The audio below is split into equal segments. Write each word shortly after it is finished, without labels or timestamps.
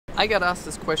I got asked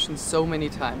this question so many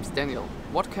times. Daniel,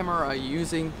 what camera are you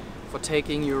using for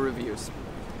taking your reviews?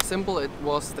 Simple, it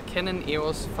was the Canon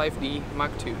EOS 5D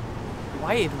Mark II.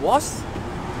 Why it was?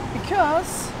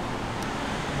 Because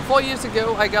 4 years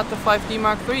ago I got the 5D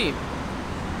Mark III.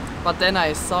 But then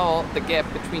I saw the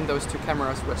gap between those two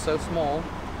cameras were so small,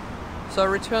 so I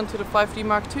returned to the 5D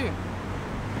Mark II.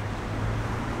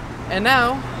 And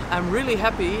now I'm really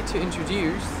happy to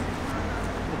introduce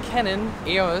the Canon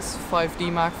EOS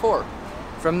 5D Mark IV.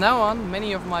 From now on,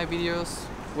 many of my videos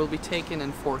will be taken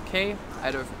in 4K.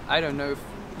 I don't know if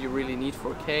you really need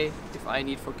 4K. If I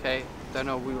need 4K, don't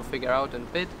know, we will figure out in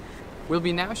a bit. We'll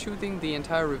be now shooting the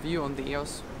entire review on the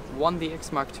EOS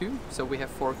 1DX Mark II, so we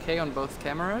have 4K on both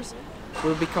cameras.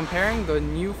 We'll be comparing the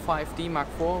new 5D Mark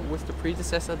IV with the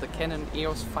predecessor, the Canon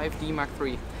EOS 5D Mark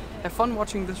III. Have fun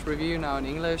watching this review now in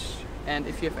English, and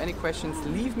if you have any questions,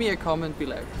 leave me a comment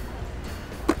below.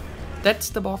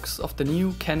 That's the box of the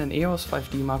new Canon EOS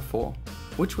 5D Mark IV,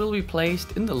 which will be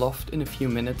placed in the loft in a few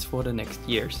minutes for the next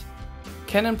years.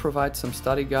 Canon provides some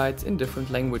study guides in different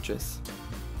languages.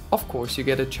 Of course, you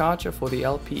get a charger for the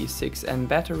LP6N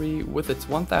battery with its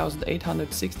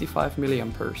 1865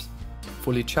 mAh.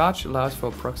 Fully charged allows for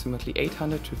approximately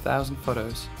 800 to 1000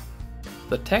 photos.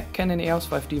 The tech Canon EOS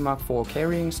 5D Mark IV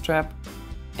carrying strap,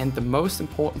 and the most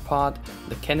important part,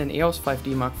 the Canon EOS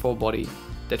 5D Mark IV body,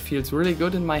 that feels really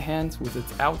good in my hands with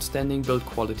its outstanding build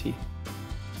quality.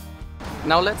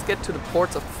 Now let's get to the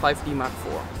ports of the 5D Mark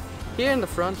IV. Here in the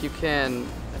front you can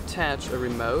attach a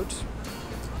remote,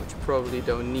 which you probably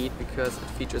don't need because it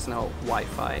features now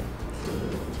Wi-Fi.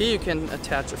 Here you can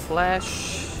attach a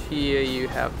flash. Here you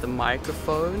have the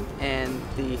microphone and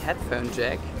the headphone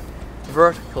jack,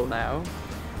 vertical now,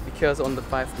 because on the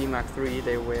 5D Mark III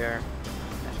they were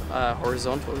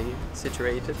horizontally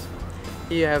situated.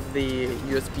 Here you have the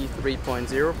USB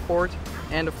 3.0 port,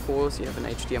 and of course you have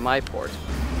an HDMI port.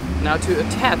 Now to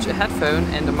attach a headphone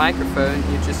and a microphone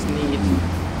you just need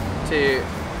to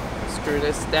screw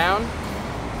this down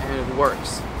and it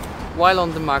works. While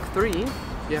on the Mark III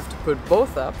you have to put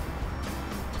both up,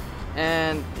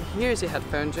 and here's your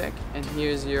headphone jack and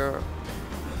here's your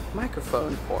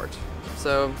microphone port.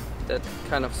 So that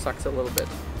kind of sucks a little bit.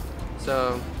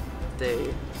 So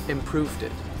they improved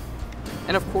it.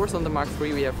 And of course on the Mark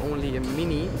III we have only a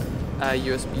mini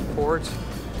USB port,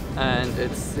 and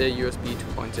it's the USB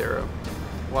 2.0.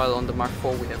 While on the Mark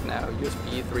IV we have now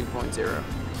USB 3.0,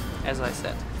 as I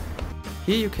said.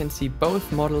 Here you can see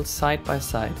both models side by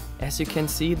side. As you can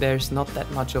see, there's not that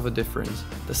much of a difference.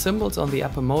 The symbols on the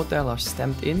upper model are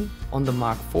stamped in on the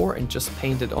Mark IV and just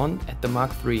painted on at the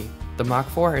Mark III. The Mark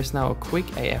IV has now a quick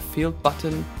AF field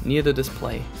button near the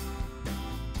display.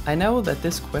 I know that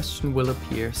this question will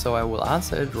appear, so I will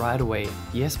answer it right away.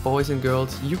 Yes, boys and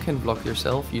girls, you can vlog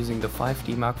yourself using the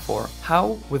 5D Mark IV.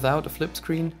 How? Without a flip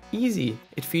screen? Easy!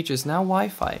 It features now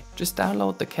Wi-Fi. Just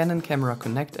download the Canon Camera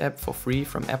Connect app for free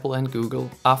from Apple and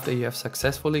Google. After you have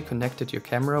successfully connected your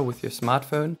camera with your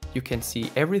smartphone, you can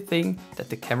see everything that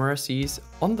the camera sees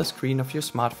on the screen of your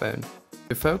smartphone.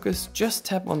 To focus, just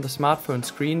tap on the smartphone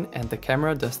screen and the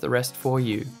camera does the rest for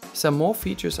you. Some more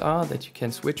features are that you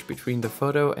can switch between the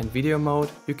photo and video mode,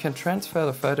 you can transfer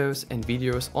the photos and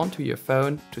videos onto your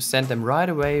phone to send them right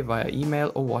away via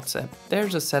email or WhatsApp.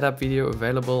 There's a setup video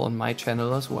available on my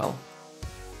channel as well.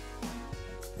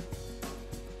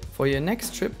 For your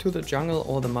next trip to the jungle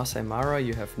or the Masai Mara,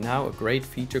 you have now a great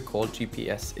feature called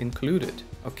GPS included.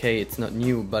 Okay, it's not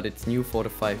new, but it's new for the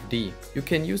 5D. You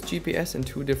can use GPS in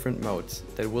two different modes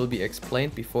that will be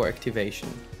explained before activation.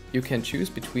 You can choose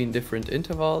between different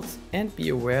intervals and be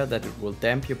aware that it will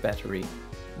damp your battery.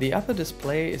 The upper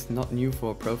display is not new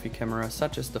for a profi camera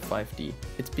such as the 5D.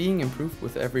 It's being improved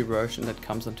with every version that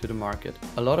comes onto the market.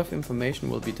 A lot of information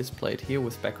will be displayed here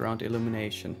with background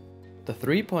illumination. The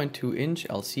 3.2-inch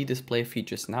LC display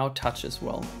features now touch as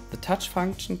well. The touch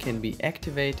function can be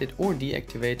activated or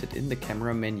deactivated in the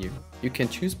camera menu. You can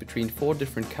choose between 4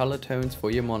 different color tones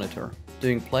for your monitor.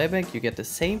 During playback you get the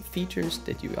same features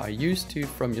that you are used to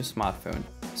from your smartphone.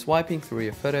 Swiping through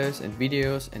your photos and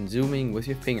videos and zooming with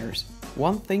your fingers.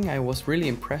 One thing I was really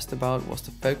impressed about was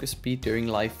the focus speed during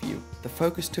live view. The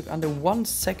focus took under 1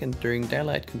 second during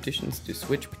daylight conditions to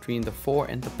switch between the fore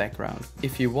and the background.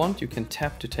 If you want, you can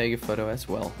tap to take a photo as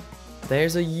well.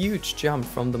 There's a huge jump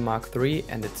from the Mark III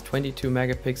and its 22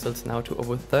 megapixels now to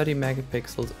over 30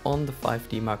 megapixels on the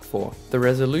 5D Mark IV. The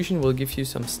resolution will give you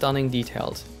some stunning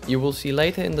details. You will see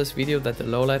later in this video that the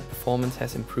lowlight performance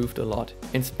has improved a lot,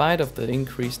 in spite of the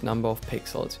increased number of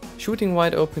pixels. Shooting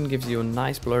wide open gives you a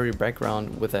nice blurry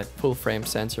background with that full frame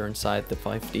sensor inside the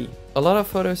 5D. A lot of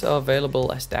photos are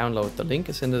available as download, the link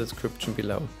is in the description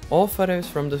below. All photos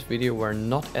from this video were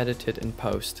not edited in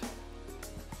post.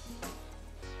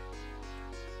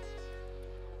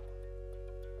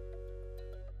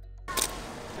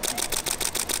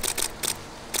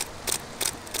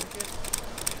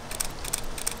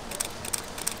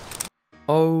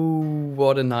 Oh,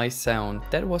 what a nice sound.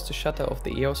 That was the shutter of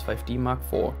the EOS 5D Mark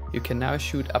IV. You can now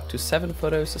shoot up to 7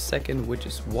 photos a second, which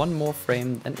is one more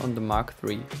frame than on the Mark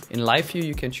III. In live view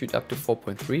you can shoot up to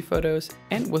 4.3 photos,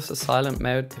 and with the silent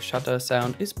mode the shutter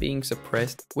sound is being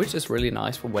suppressed, which is really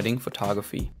nice for wedding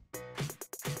photography.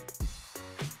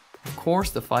 Of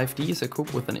course, the 5D is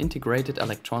equipped with an integrated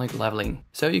electronic leveling,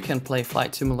 so you can play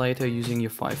Flight Simulator using your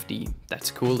 5D.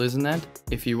 That's cool, isn't it?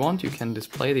 If you want, you can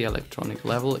display the electronic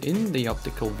level in the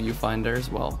optical viewfinder as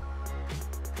well.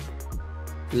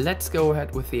 Let's go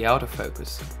ahead with the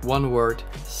autofocus. One word: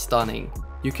 stunning.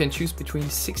 You can choose between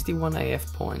 61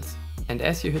 AF points, and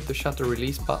as you hit the shutter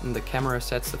release button, the camera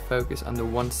sets the focus under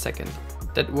 1 second.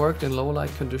 That worked in low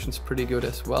light conditions pretty good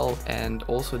as well, and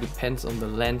also depends on the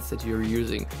lens that you're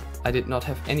using. I did not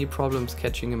have any problems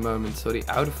catching a moment, so the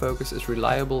autofocus is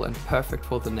reliable and perfect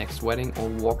for the next wedding or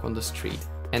walk on the street.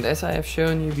 And as I have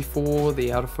shown you before, the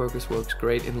autofocus works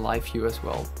great in live view as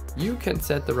well. You can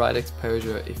set the right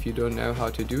exposure if you don't know how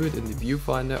to do it in the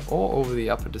viewfinder or over the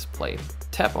upper display.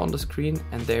 Tap on the screen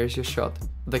and there's your shot.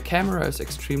 The camera is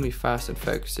extremely fast in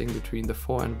focusing between the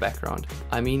fore and background.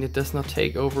 I mean, it does not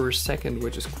take over a second,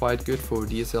 which is quite good for a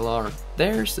DSLR.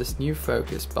 There's this new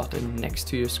focus button next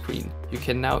to your screen. You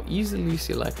can now easily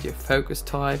select your focus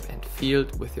type and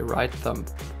field with your right thumb.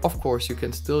 Of course, you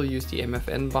can still use the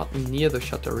MFN button near the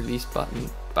shutter release button,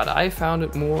 but I found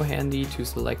it more handy to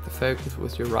select the focus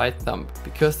with your right thumb,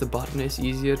 because the button is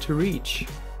easier to reach.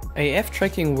 AF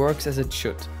tracking works as it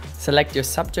should. Select your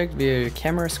subject via your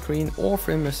camera screen or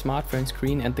from your smartphone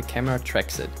screen and the camera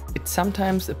tracks it. It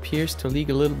sometimes appears to lag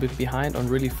a little bit behind on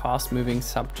really fast moving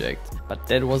subjects, but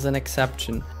that was an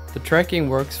exception. The tracking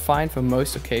works fine for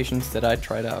most occasions that I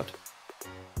tried out.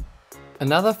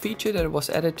 Another feature that was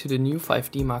added to the new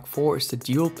 5D Mark IV is the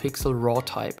dual pixel RAW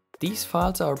type. These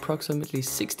files are approximately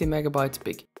 60 megabytes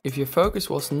big. If your focus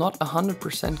was not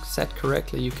 100% set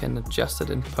correctly, you can adjust it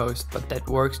in post, but that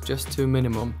works just to a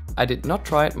minimum. I did not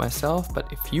try it myself,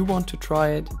 but if you want to try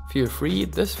it, feel free,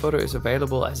 this photo is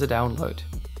available as a download.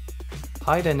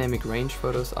 High dynamic range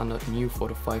photos are not new for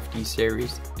the 5D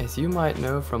series. As you might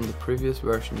know from the previous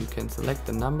version, you can select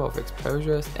the number of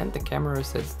exposures and the camera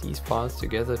sets these files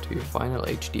together to your final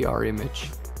HDR image.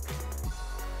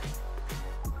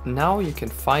 Now you can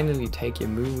finally take your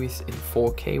movies in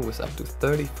 4K with up to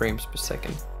 30 frames per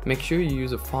second. Make sure you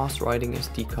use a fast writing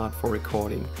SD card for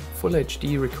recording. Full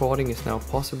HD recording is now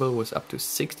possible with up to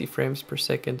 60 frames per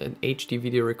second and HD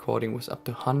video recording with up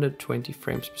to 120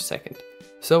 frames per second.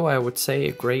 So I would say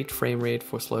a great frame rate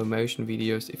for slow motion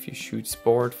videos if you shoot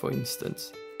sport, for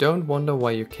instance. Don't wonder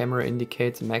why your camera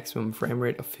indicates a maximum frame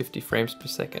rate of 50 frames per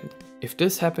second. If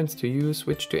this happens to you,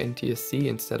 switch to NTSC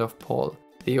instead of PAL.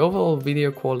 The overall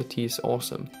video quality is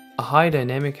awesome. A high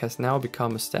dynamic has now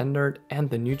become a standard, and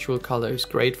the neutral color is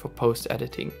great for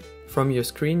post-editing. From your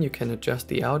screen you can adjust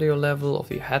the audio level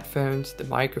of your headphones, the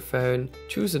microphone,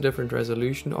 choose a different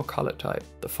resolution or color type.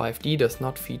 The 5D does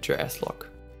not feature S-Lock.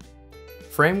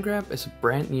 Frame grab is a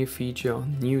brand new feature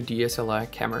on new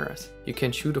DSLR cameras. You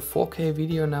can shoot a 4K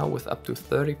video now with up to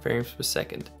 30 frames per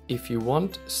second. If you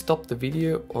want, stop the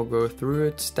video or go through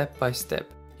it step by step.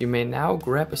 You may now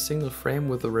grab a single frame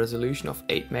with a resolution of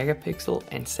 8 megapixel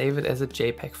and save it as a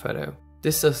JPEG photo.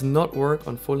 This does not work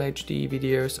on Full HD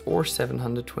videos or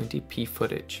 720p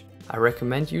footage. I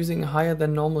recommend using a higher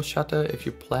than normal shutter if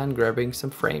you plan grabbing some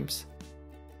frames.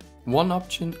 One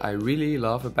option I really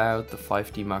love about the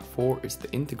 5D Mark IV is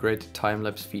the integrated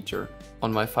time-lapse feature.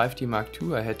 On my 5D Mark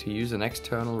II I had to use an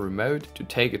external remote to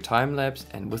take a time-lapse,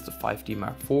 and with the 5D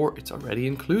Mark IV it's already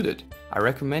included. I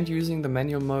recommend using the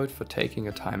manual mode for taking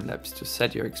a time-lapse to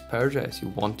set your exposure as you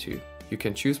want to. You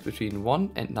can choose between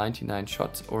 1 and 99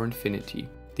 shots or infinity.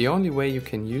 The only way you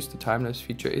can use the time-lapse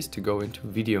feature is to go into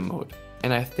video mode.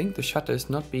 And I think the shutter is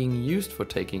not being used for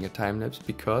taking a time-lapse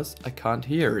because I can't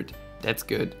hear it. That's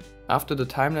good. After the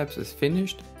time-lapse is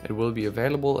finished, it will be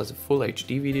available as a full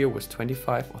HD video with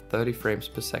 25 or 30 frames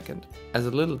per second. As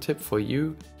a little tip for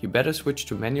you, you better switch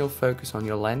to manual focus on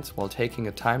your lens while taking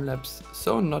a time-lapse,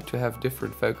 so not to have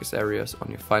different focus areas on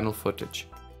your final footage.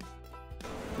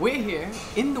 We're here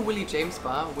in the Willie James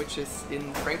Bar, which is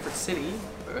in Frankfurt City,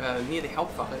 near the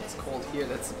Hauptwache it's called here,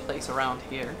 that's the place around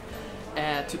here,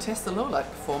 to test the low-light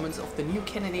performance of the new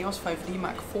Canon EOS 5D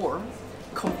Mark IV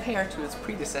compared to its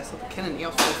predecessor, the Canon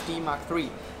EOS 5D Mark III.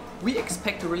 We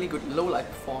expect a really good low-light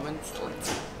performance.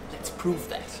 Let's prove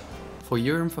that. For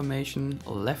your information,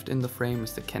 left in the frame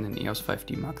is the Canon EOS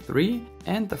 5D Mark III,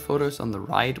 and the photos on the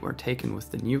right were taken with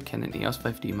the new Canon EOS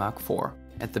 5D Mark IV.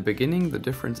 At the beginning, the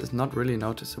difference is not really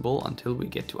noticeable until we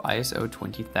get to ISO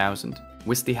 20,000.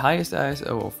 With the highest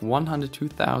ISO of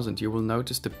 102,000, you will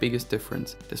notice the biggest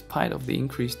difference, despite of the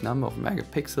increased number of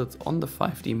megapixels on the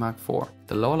 5D Mark IV.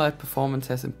 The low-light performance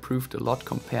has improved a lot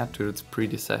compared to its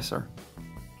predecessor.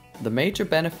 The major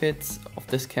benefits of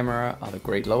this camera are the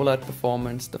great low-light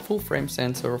performance, the full-frame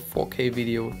sensor, 4K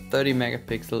video, 30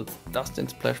 megapixels, dust and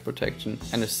splash protection,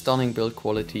 and a stunning build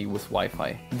quality with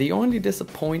Wi-Fi. The only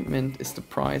disappointment is the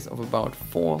price of about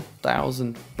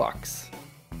 4,000 bucks.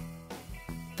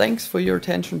 Thanks for your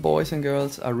attention, boys and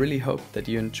girls. I really hope that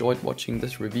you enjoyed watching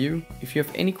this review. If you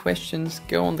have any questions,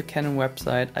 go on the Canon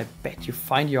website. I bet you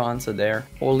find your answer there,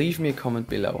 or leave me a comment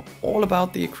below. All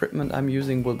about the equipment I'm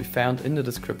using will be found in the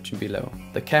description below.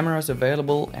 The camera is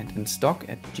available and in stock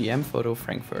at GM-Foto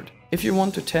Frankfurt. If you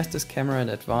want to test this camera in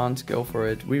advance, go for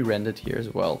it, we rent it here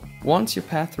as well. Once you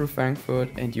pass through Frankfurt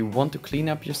and you want to clean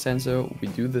up your sensor, we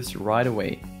do this right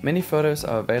away. Many photos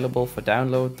are available for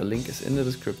download, the link is in the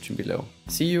description below.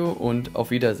 See you und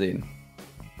auf Wiedersehen.